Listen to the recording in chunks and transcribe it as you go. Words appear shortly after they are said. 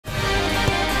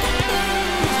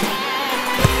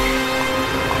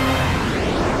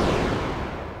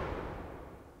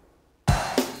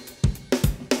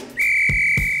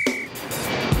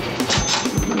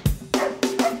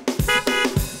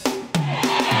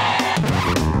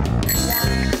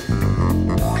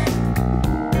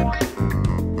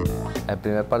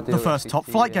The first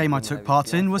top-flight game I took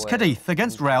part in was Cadiz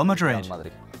against Real Madrid.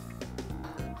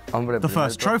 The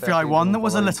first trophy I won that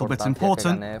was a little bit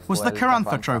important was the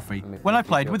Carranza Trophy, when I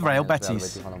played with Real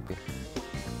Betis.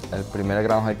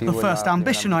 The first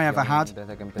ambition I ever had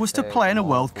was to play in a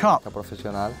World Cup,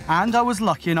 and I was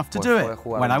lucky enough to do it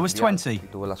when I was 20.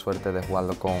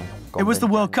 It was the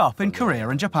World Cup in Korea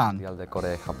and Japan.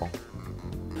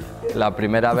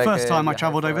 The first time I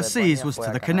travelled overseas was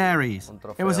to the Canaries.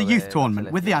 It was a youth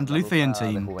tournament with the Andalusian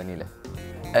team.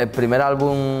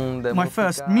 My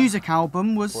first music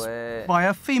album was by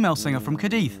a female singer from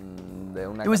Cadiz.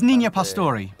 It was Niña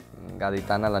Pastori.